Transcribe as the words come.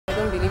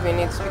believe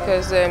in it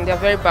because they are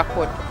very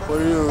backward. For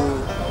you?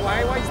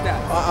 Why is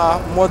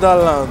that?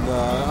 Motherland.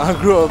 I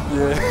grew up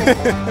here.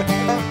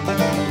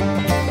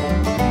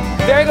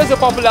 There goes a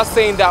popular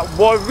saying that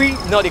Warri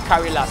not the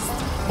carry last.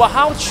 But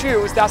how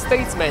true is that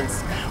statement?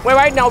 Well,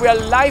 right now we are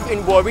live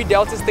in Warri,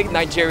 Delta State,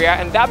 Nigeria,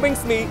 and that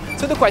brings me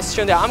to the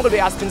question that I'm going to be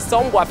asking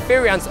some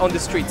Wafarians on the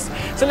streets.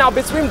 So now,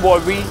 between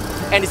Warri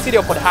and the city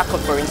of Port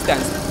Harcourt, for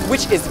instance,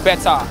 which is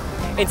better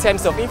in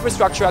terms of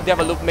infrastructural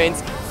development,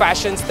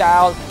 fashion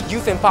style,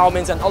 youth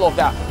empowerment, and all of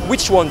that?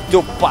 Which one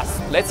dope pass?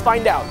 Let's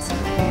find out.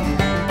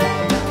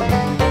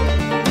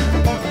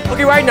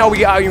 Okay, right now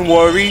we are in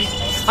Warri,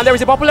 and there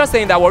is a popular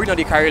saying that Warri not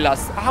the carry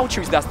last. How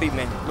true is that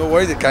statement? No,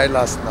 Warri the carry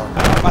last now.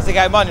 As a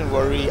guy man in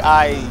Warri,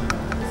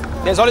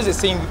 there's always a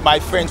saying with my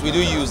friends we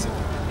do use.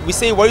 We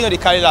say Warri not the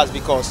carry last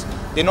because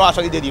they not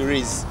actually did the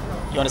race.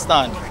 You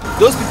understand?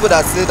 Those people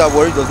that say that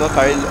Warri does not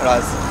carry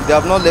last, they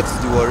have not left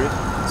the Warri.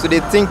 So they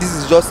think this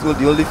is just the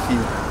only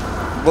field.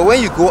 But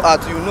when you go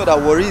out, you know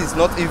that Warri is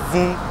not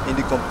even in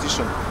the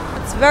competition.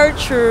 It's very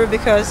true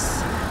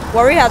because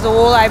Warri as a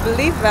whole, I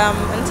believe,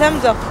 in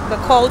terms of the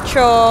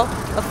culture,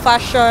 the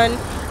fashion,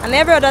 and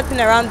every other thing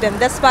around them,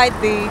 despite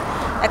the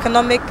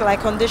economic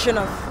condition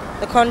of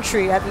the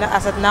country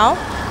as of now,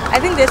 I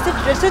think they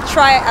still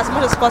try as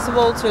much as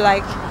possible to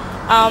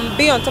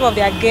be on top of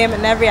their game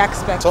in every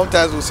aspect.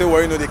 Sometimes we'll say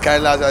Warri no the carry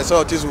last. I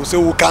saw this, we'll say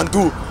we can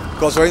do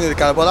because Warri no the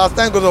carry. But as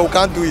time goes on, we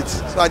can't do it.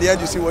 So at the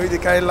end, you see Warri the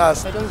carry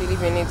last. I don't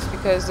believe in it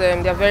because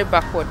they are very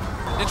backward.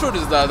 The truth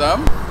is that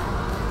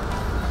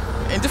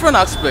in different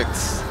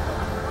aspects,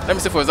 let me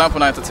say for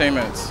example, in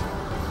entertainment,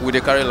 we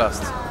the carry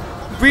last.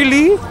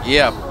 Really?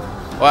 Yeah.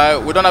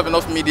 Well, we don't have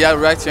enough media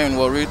right here in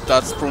Warri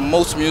that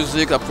promotes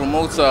music, that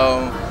promotes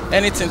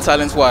anything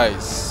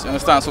talent-wise. You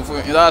understand? So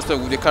in that aspect,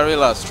 we the carry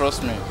last.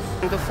 Trust me.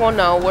 Before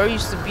now, Warri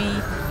used to be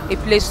a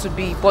place to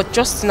be, but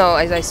just now,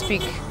 as I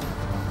speak,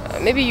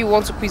 maybe you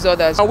want to quiz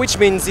others. Which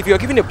means if you're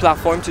given a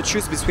platform to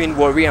choose between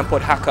Warri and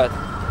Port Harcourt,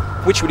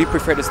 which would you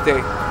prefer to stay?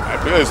 I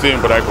prefer to stay in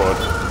Port Harcourt.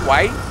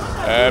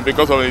 Why?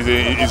 Because of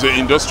it's an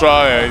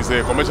industrial, it's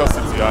a commercial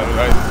city.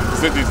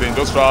 It's an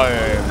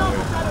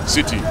industrial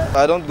city.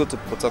 I don't go to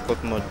Port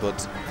Harcourt much,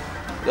 but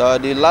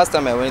the last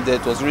time I went there,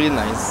 it was really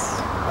nice.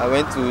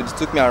 It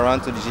took me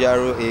around to the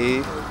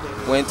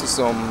GRA, went to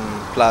some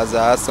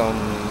plaza, some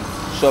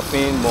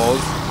shopping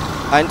malls,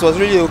 and it was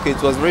really okay.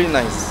 It was really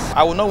nice.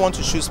 I would not want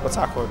to choose Port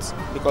Harcourt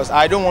because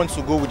I don't want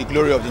to go with the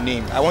glory of the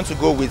name. I want to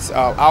go with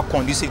how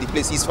conducive the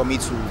place is for me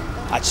to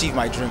achieve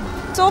my dream.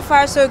 So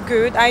far, so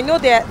good. I know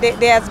there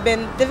has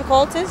been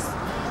difficulties,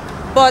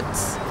 but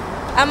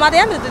at the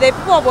end of the day,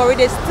 people of Warri,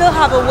 they still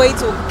have a way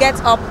to get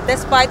up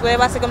despite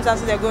whatever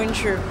circumstances they're going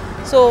through.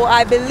 So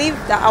I believe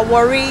that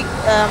Warri,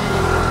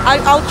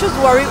 I'll choose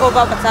Warri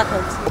over Port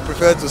Harcourt. I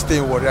prefer to stay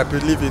in Warri. I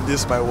believe in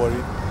this, my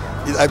Warri.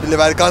 I believe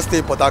I can't stay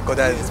in Port Harcourt.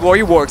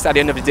 Warri works at the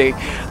end of the day.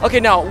 Okay,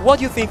 now, what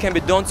do you think can be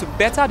done to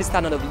better the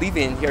standard of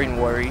living here in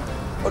Warri?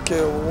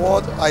 Okay,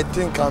 what I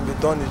think can be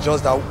done is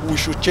just that we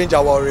should change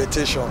our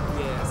orientation.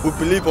 Yes. We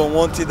believe on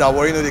one thing that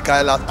Warri no the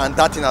carry last, and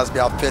that thing has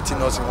been affecting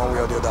us in one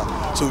way or the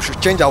other. So we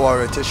should change our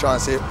orientation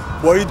and say,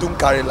 Warri don't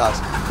carry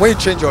last. When you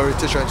change your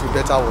orientation, it will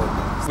better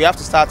work. We have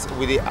to start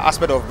with the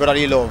aspect of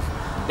brotherly love.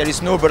 There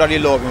is no brotherly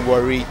love in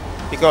Warri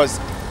because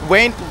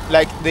when,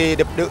 let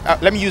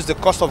me use the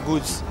cost of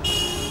goods.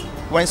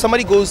 When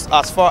somebody goes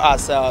as far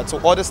as to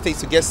other states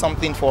to get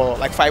something for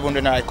like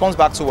 500 naira, it comes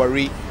back to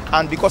Warri,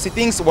 and because he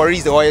thinks Warri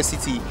is the oil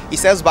city, he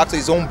sells back to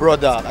his own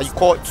brother. You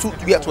call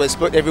it we have to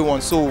exploit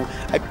everyone. So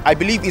I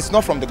believe it's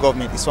not from the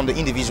government, it's from the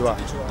individual.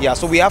 Yeah,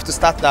 so we have to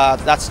start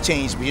that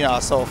change between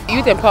ourselves.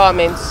 Youth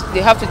empowerment,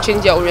 they have to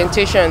change their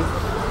orientation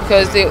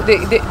because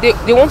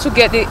they want to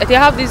get, they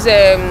have this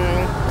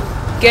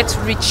get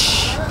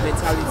rich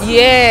mentality.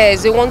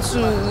 Yes, they want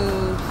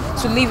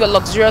to live a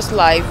luxurious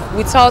life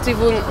without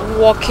even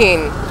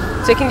working,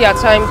 taking their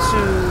time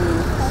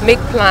to make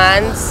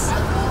plans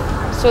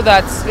so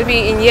that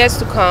maybe in years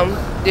to come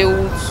they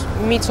would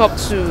meet up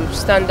to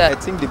standard. I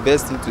think the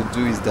best thing to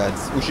do is that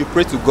we should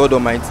pray to God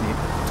Almighty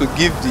to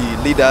give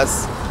the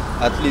leaders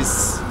at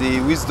least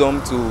the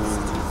wisdom to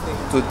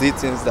do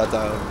things that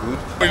are good.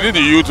 We need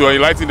the youth to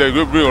enlighten them,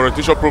 bring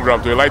orientation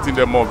program to enlighten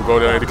them more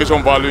because their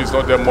education value is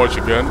not that much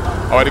again.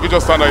 Our education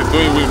standard is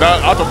doing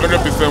now out of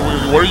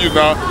 100%. We worry you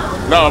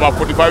now about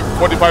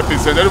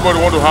 45%. Everybody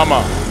want to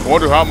hammer. I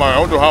want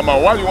to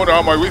hammer. Why do you want to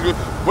hammer?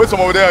 When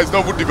some over there is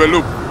not good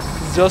developed.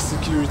 It's just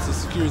security.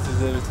 Security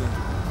is everything.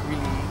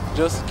 Really?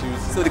 Just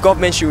security. So the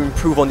government should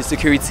improve on the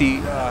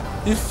security.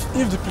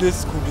 If the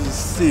place could be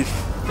safe,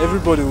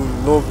 everybody would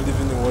love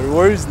living in Warri.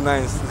 Warri is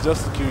nice. It's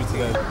just security.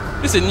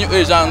 This is a new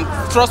age, and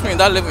trust me, in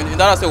that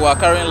aspect, we are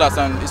carrying last,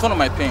 and it's one of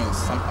my pains.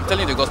 I'm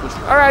telling you the gospel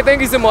truth. All right,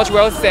 thank you so much.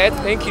 Well said.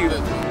 Thank you.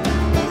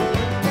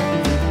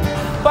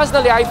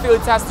 Personally, I feel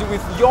it has to do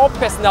with your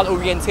personal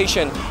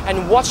orientation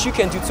and what you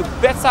can do to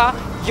better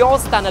your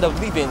standard of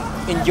living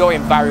in your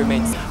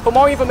environment. For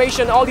more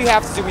information, all you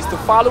have to do is to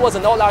follow us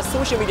on all our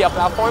social media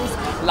platforms,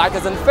 like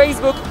us on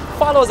Facebook,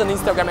 follow us on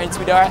Instagram and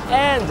Twitter,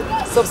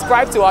 and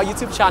subscribe to our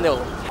YouTube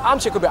channel. I'm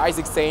Chikobe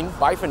Isaac saying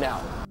bye for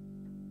now.